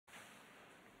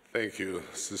Thank you,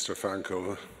 Sister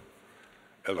Franco,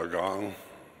 Elder Gong.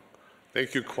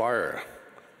 Thank you, choir.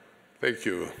 Thank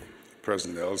you,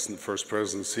 President Nelson, First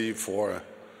Presidency, for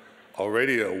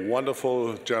already a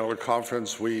wonderful General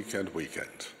Conference week and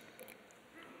weekend.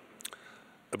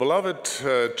 A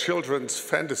beloved children's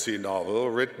fantasy novel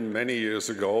written many years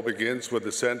ago begins with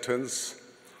the sentence,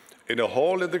 "In a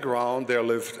hole in the ground there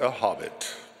lived a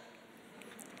hobbit."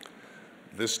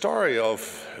 The story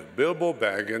of Bilbo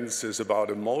Baggins is about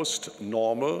a most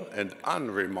normal and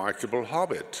unremarkable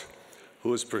hobbit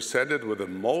who is presented with the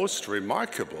most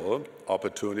remarkable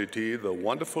opportunity, the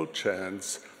wonderful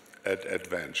chance at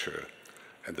adventure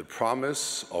and the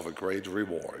promise of a great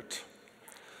reward.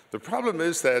 The problem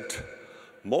is that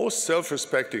most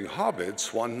self-respecting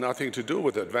hobbits want nothing to do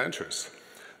with adventures.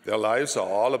 Their lives are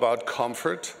all about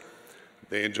comfort.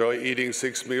 They enjoy eating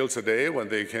 6 meals a day when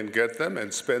they can get them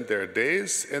and spend their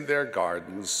days in their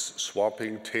gardens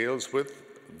swapping tales with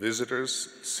visitors,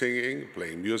 singing,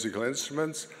 playing musical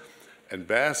instruments, and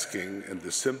basking in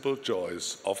the simple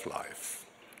joys of life.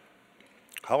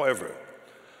 However,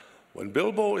 when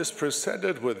Bilbo is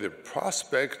presented with the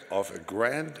prospect of a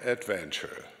grand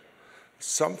adventure,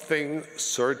 something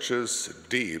surges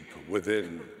deep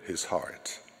within his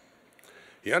heart.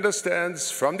 He understands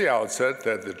from the outset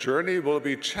that the journey will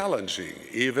be challenging,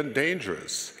 even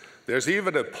dangerous. There's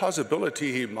even a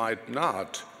possibility he might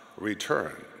not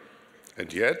return.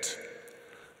 And yet,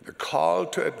 the call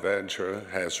to adventure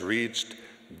has reached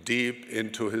deep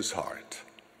into his heart.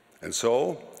 And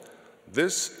so,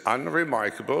 this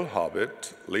unremarkable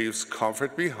hobbit leaves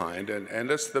comfort behind and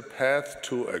enters the path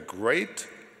to a great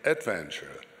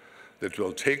adventure that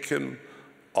will take him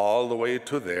all the way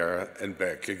to there and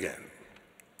back again.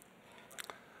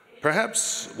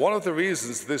 Perhaps one of the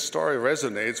reasons this story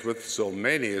resonates with so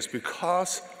many is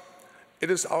because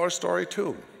it is our story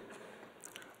too.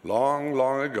 Long,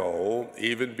 long ago,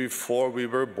 even before we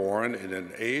were born, in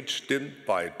an age dimmed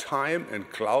by time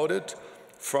and clouded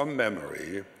from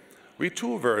memory, we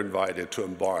too were invited to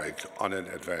embark on an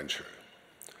adventure.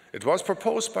 It was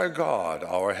proposed by God,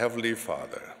 our Heavenly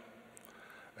Father.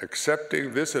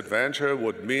 Accepting this adventure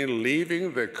would mean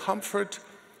leaving the comfort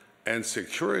and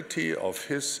security of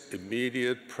His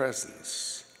immediate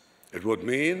presence. It would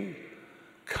mean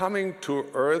coming to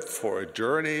earth for a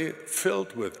journey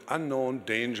filled with unknown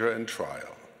danger and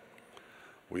trial.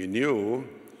 We knew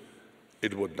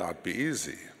it would not be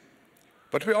easy,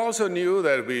 but we also knew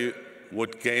that we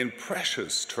would gain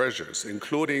precious treasures,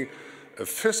 including a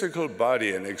physical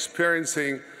body and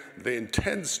experiencing the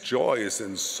intense joys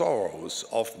and sorrows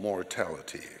of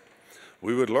mortality.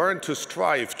 We would learn to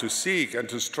strive, to seek, and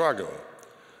to struggle.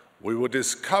 We would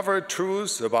discover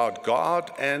truths about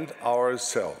God and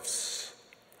ourselves.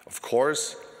 Of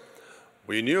course,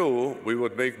 we knew we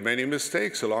would make many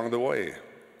mistakes along the way,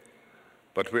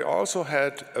 but we also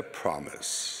had a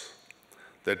promise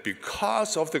that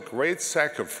because of the great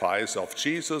sacrifice of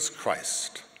Jesus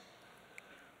Christ,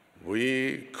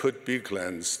 we could be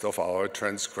cleansed of our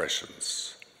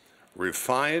transgressions,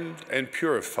 refined and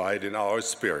purified in our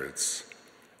spirits,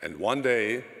 and one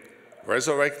day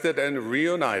resurrected and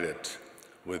reunited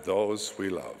with those we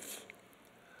love.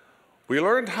 We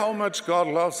learned how much God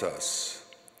loves us.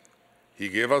 He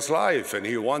gave us life and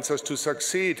He wants us to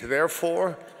succeed.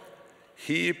 Therefore,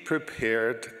 He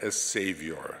prepared a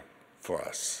Savior for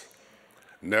us.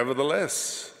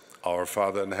 Nevertheless, our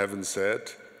Father in heaven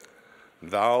said,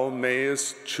 "Thou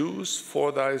mayest choose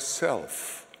for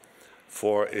thyself,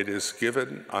 for it is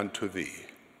given unto thee."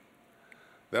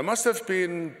 There must have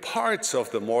been parts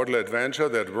of the mortal adventure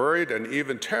that worried and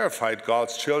even terrified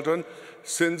God's children,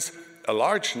 since a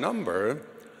large number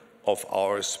of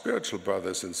our spiritual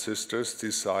brothers and sisters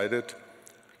decided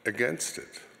against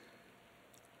it.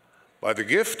 By the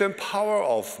gift and power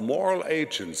of moral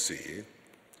agency,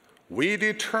 we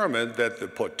determined that the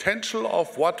potential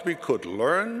of what we could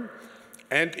learn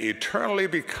and eternally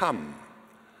become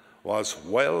was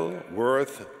well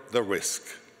worth the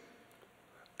risk.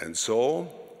 And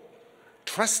so,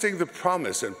 trusting the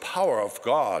promise and power of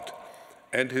God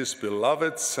and His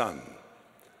beloved Son,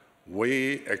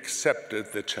 we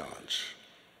accepted the challenge.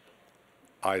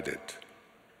 I did,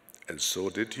 and so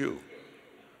did you.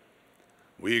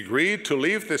 We agreed to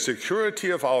leave the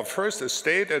security of our first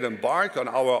estate and embark on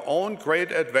our own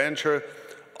great adventure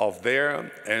of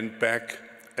there and back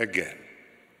again.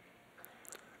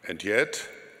 And yet,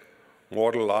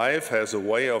 mortal life has a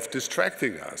way of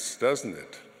distracting us, doesn't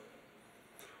it?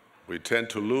 We tend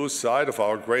to lose sight of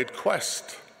our great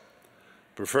quest,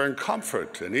 preferring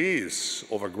comfort and ease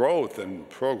over growth and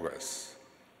progress.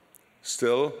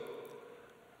 Still,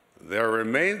 there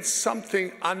remains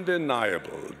something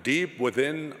undeniable deep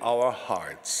within our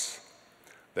hearts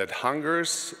that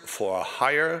hungers for a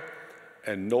higher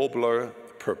and nobler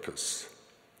purpose.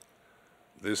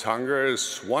 This hunger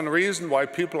is one reason why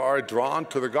people are drawn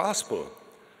to the gospel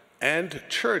and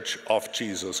church of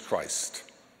Jesus Christ.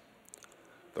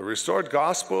 The restored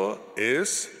gospel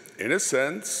is, in a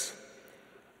sense,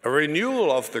 a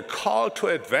renewal of the call to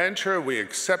adventure we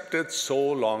accepted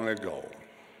so long ago.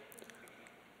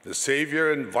 The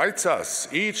Savior invites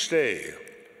us each day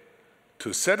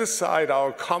to set aside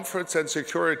our comforts and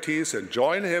securities and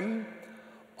join him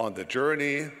on the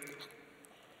journey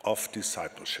of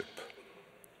discipleship.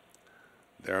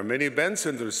 There are many bends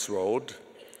in this road.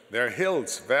 There are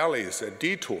hills, valleys, and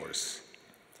detours.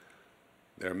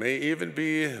 There may even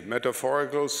be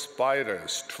metaphorical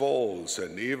spiders, trolls,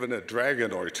 and even a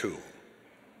dragon or two.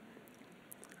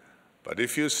 But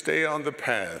if you stay on the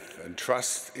path and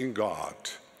trust in God,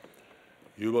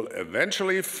 you will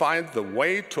eventually find the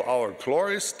way to our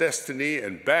glorious destiny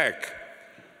and back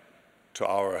to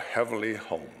our heavenly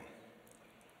home.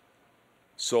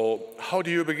 So, how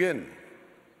do you begin?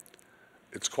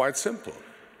 It's quite simple.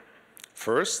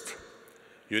 First,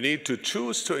 you need to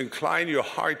choose to incline your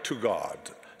heart to God.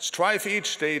 Strive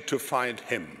each day to find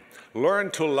him. Learn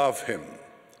to love him.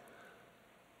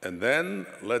 And then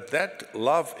let that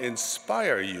love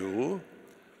inspire you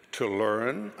to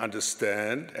learn,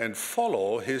 understand, and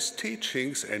follow his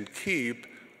teachings and keep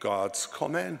God's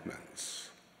commandments.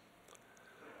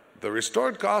 The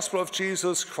restored gospel of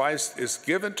Jesus Christ is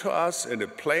given to us in a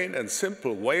plain and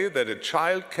simple way that a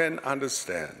child can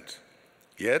understand.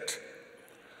 Yet,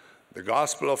 the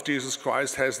gospel of Jesus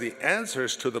Christ has the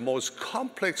answers to the most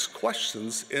complex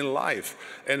questions in life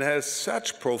and has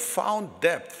such profound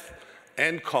depth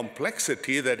and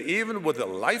complexity that even with a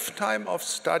lifetime of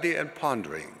study and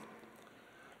pondering,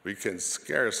 we can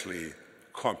scarcely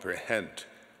comprehend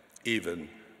even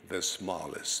the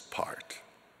smallest part.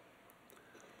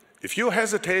 If you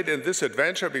hesitate in this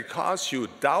adventure because you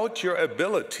doubt your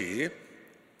ability,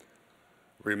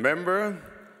 remember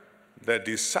that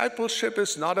discipleship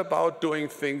is not about doing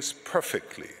things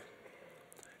perfectly.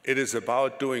 It is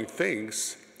about doing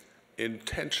things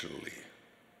intentionally.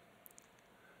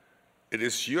 It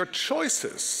is your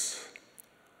choices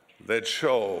that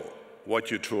show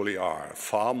what you truly are,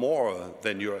 far more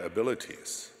than your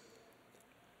abilities.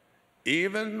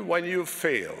 Even when you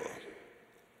fail,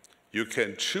 you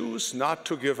can choose not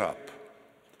to give up,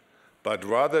 but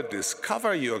rather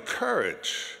discover your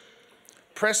courage,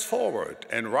 press forward,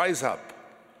 and rise up.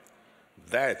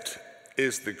 That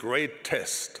is the great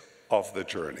test of the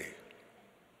journey.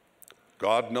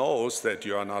 God knows that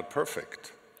you are not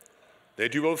perfect,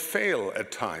 that you will fail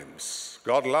at times.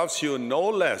 God loves you no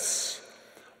less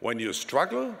when you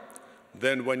struggle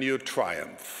than when you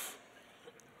triumph.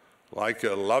 Like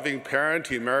a loving parent,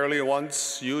 he merely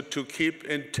wants you to keep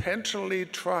intentionally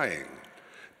trying.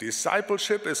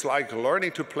 Discipleship is like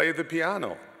learning to play the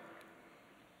piano.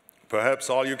 Perhaps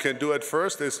all you can do at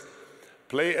first is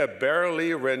play a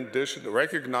barely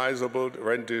recognizable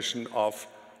rendition of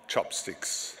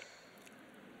Chopsticks.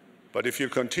 But if you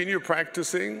continue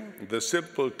practicing, the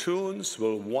simple tunes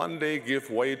will one day give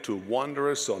way to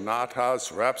wondrous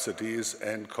sonatas, rhapsodies,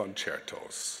 and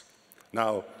concertos.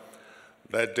 Now,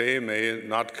 that day may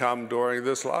not come during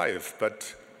this life,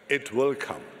 but it will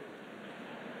come.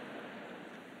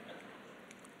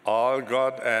 All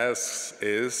God asks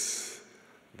is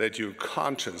that you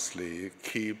consciously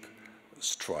keep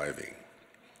striving.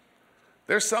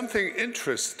 There's something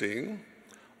interesting,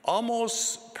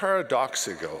 almost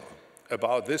paradoxical,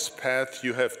 about this path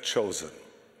you have chosen.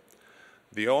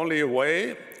 The only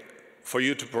way for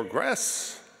you to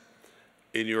progress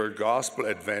in your gospel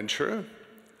adventure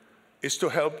is to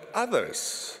help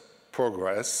others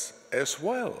progress as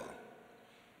well.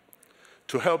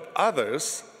 To help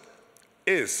others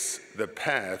is the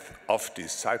path of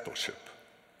discipleship.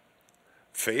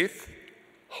 Faith,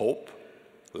 hope,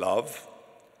 love,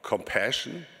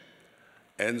 compassion,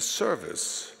 and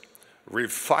service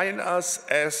refine us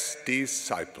as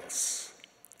disciples.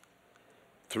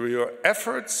 Through your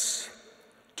efforts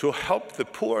to help the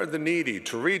poor and the needy,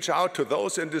 to reach out to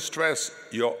those in distress,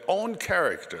 your own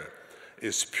character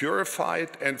is purified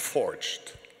and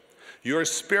forged. Your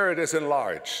spirit is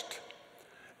enlarged,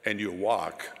 and you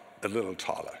walk a little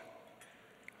taller.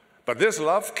 But this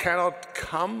love cannot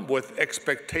come with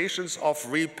expectations of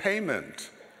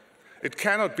repayment. It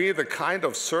cannot be the kind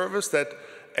of service that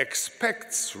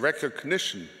expects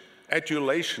recognition,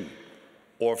 adulation,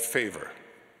 or favor.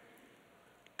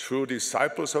 True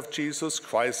disciples of Jesus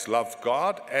Christ love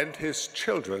God and his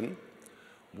children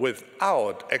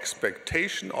without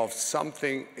expectation of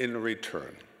something in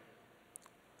return.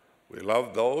 We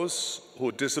love those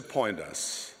who disappoint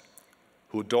us,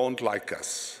 who don't like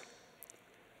us,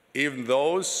 even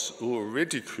those who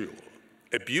ridicule,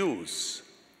 abuse,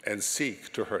 and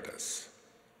seek to hurt us.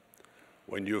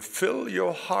 When you fill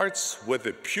your hearts with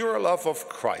the pure love of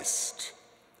Christ,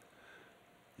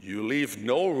 you leave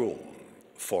no room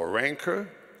for rancor,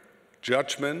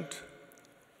 judgment,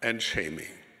 and shaming.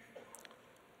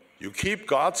 You keep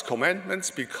God's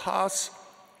commandments because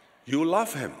you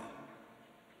love Him.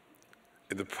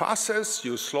 In the process,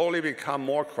 you slowly become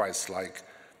more Christ-like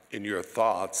in your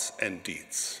thoughts and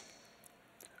deeds.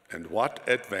 And what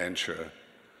adventure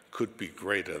could be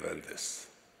greater than this?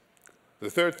 The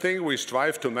third thing we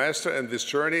strive to master in this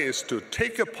journey is to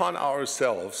take upon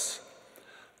ourselves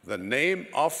the name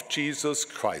of Jesus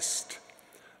Christ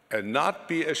and not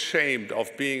be ashamed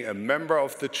of being a member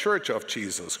of the Church of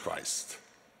Jesus Christ.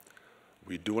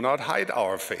 We do not hide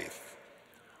our faith.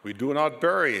 We do not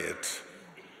bury it.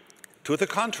 To the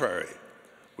contrary,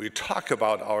 we talk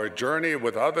about our journey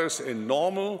with others in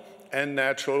normal and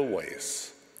natural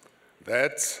ways.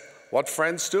 That's what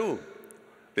friends do.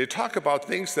 They talk about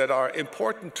things that are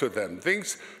important to them,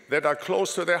 things that are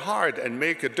close to their heart and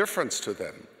make a difference to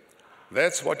them.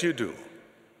 That's what you do.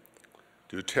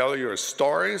 You tell your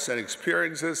stories and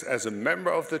experiences as a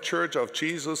member of the Church of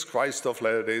Jesus Christ of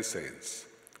Latter-day Saints.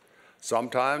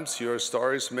 Sometimes your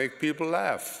stories make people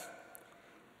laugh.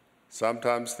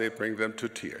 Sometimes they bring them to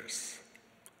tears.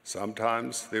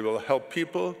 Sometimes they will help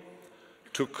people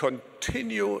to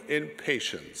continue in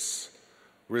patience,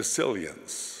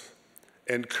 resilience,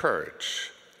 and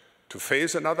courage to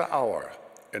face another hour,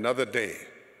 another day,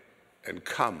 and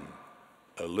come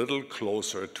a little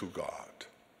closer to God.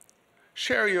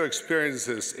 Share your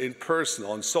experiences in person,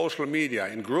 on social media,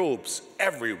 in groups,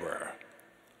 everywhere.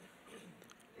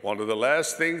 One of the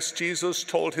last things Jesus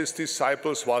told his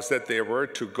disciples was that they were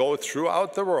to go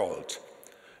throughout the world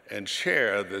and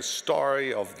share the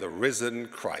story of the risen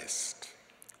Christ.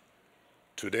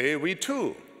 Today, we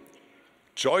too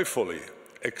joyfully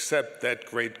accept that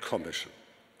great commission.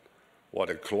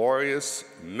 What a glorious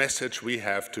message we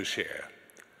have to share.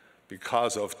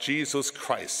 Because of Jesus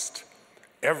Christ,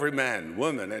 every man,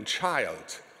 woman, and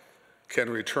child can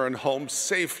return home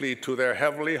safely to their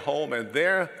heavenly home and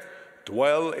there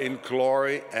dwell in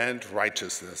glory and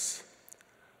righteousness.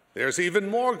 There's even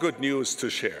more good news to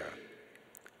share.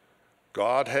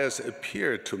 God has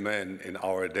appeared to men in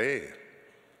our day.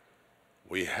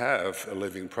 We have a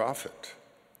living prophet.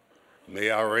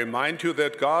 May I remind you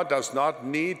that God does not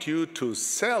need you to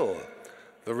sell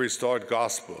the restored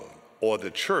gospel or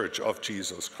the Church of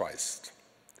Jesus Christ.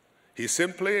 He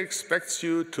simply expects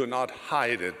you to not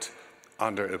hide it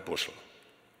under a bushel.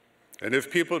 And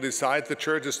if people decide the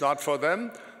church is not for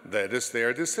them, that is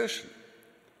their decision.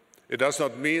 It does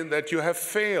not mean that you have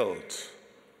failed.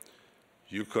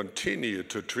 You continue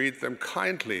to treat them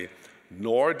kindly,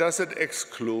 nor does it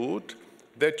exclude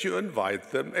that you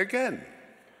invite them again.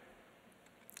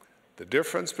 The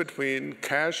difference between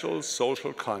casual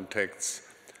social contacts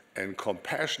and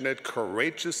compassionate,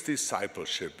 courageous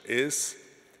discipleship is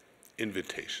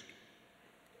invitation.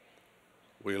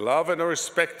 We love and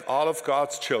respect all of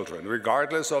God's children,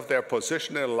 regardless of their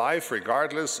position in life,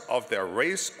 regardless of their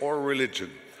race or religion,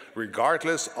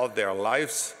 regardless of their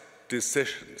life's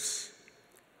decisions.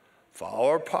 For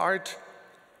our part,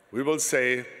 we will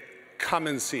say, come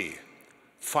and see.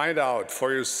 Find out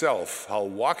for yourself how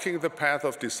walking the path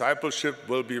of discipleship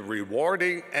will be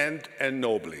rewarding and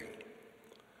ennobling.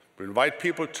 We invite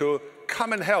people to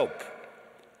come and help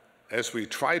as we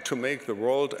try to make the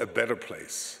world a better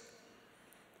place.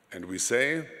 And we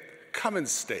say, come and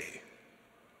stay.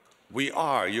 We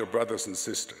are your brothers and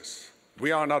sisters.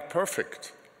 We are not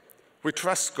perfect. We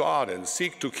trust God and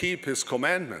seek to keep His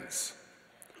commandments.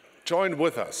 Join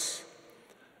with us,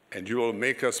 and you will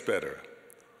make us better.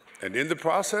 And in the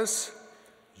process,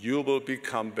 you will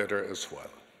become better as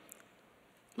well.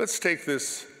 Let's take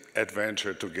this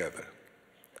adventure together.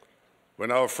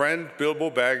 When our friend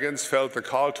Bilbo Baggins felt the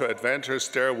call to adventure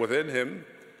stir within him,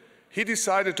 he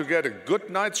decided to get a good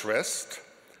night's rest,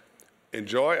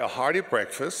 enjoy a hearty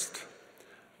breakfast,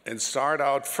 and start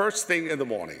out first thing in the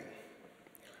morning.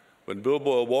 When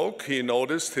Bilbo awoke, he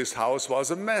noticed his house was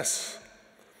a mess,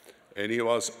 and he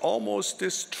was almost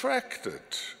distracted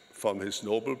from his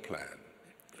noble plan.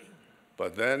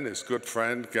 But then his good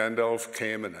friend Gandalf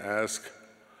came and asked,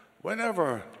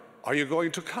 "Whenever are you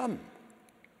going to come?"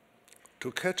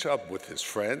 To catch up with his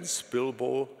friends,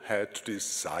 Bilbo had to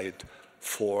decide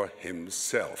for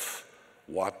himself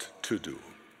what to do.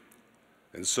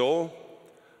 And so,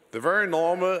 the very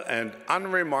normal and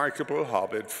unremarkable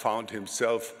hobbit found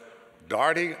himself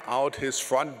darting out his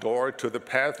front door to the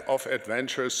path of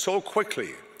adventure so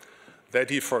quickly that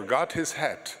he forgot his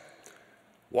hat,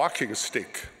 walking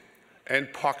stick,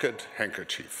 and pocket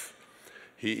handkerchief.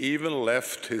 He even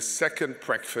left his second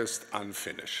breakfast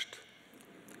unfinished.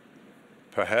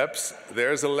 Perhaps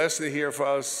there's a lesson here for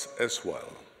us as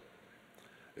well.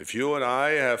 If you and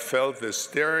I have felt the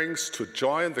stirrings to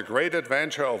join the great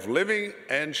adventure of living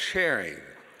and sharing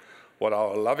what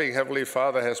our loving Heavenly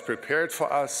Father has prepared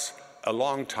for us a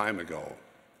long time ago,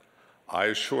 I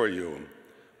assure you,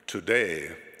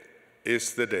 today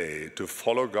is the day to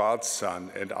follow God's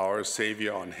Son and our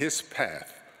Savior on his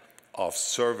path of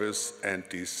service and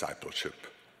discipleship.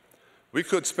 We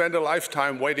could spend a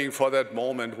lifetime waiting for that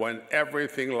moment when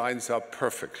everything lines up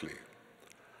perfectly.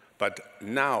 But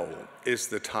now is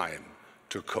the time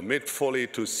to commit fully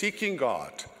to seeking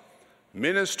God,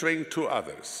 ministering to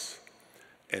others,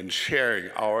 and sharing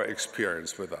our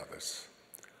experience with others.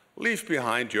 Leave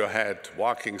behind your hat,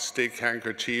 walking stick,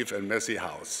 handkerchief, and messy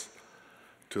house.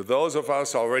 To those of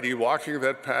us already walking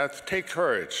that path, take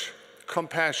courage,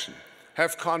 compassion,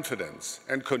 have confidence,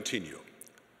 and continue.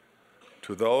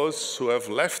 To those who have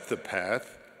left the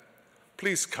path,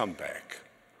 please come back.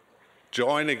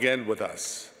 Join again with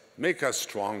us. Make us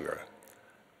stronger.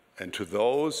 And to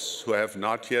those who have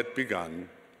not yet begun,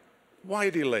 why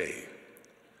delay?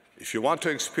 If you want to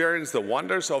experience the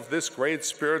wonders of this great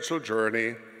spiritual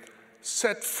journey,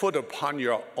 set foot upon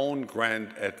your own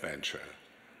grand adventure.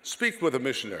 Speak with the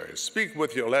missionaries. Speak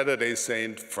with your Latter-day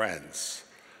Saint friends.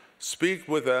 Speak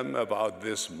with them about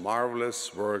this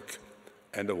marvelous work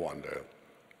and a wonder.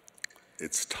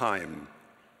 It's time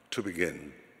to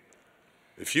begin.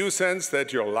 If you sense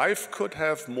that your life could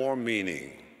have more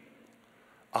meaning,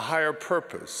 a higher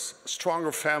purpose,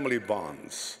 stronger family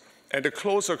bonds, and a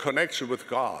closer connection with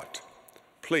God,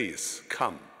 please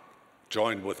come,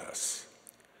 join with us.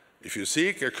 If you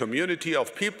seek a community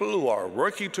of people who are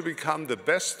working to become the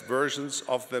best versions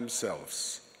of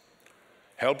themselves,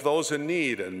 help those in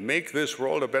need, and make this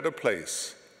world a better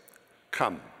place,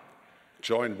 come,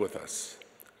 join with us.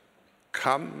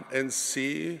 Come and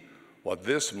see what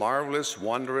this marvelous,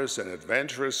 wondrous, and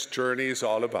adventurous journey is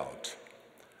all about.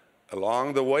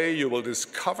 Along the way, you will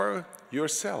discover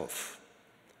yourself.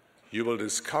 You will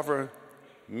discover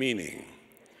meaning.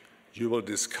 You will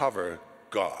discover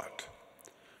God.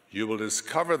 You will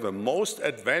discover the most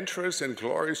adventurous and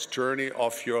glorious journey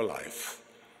of your life.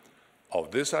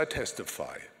 Of this I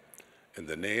testify, in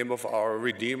the name of our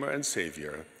Redeemer and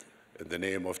Savior, in the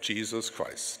name of Jesus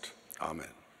Christ. Amen.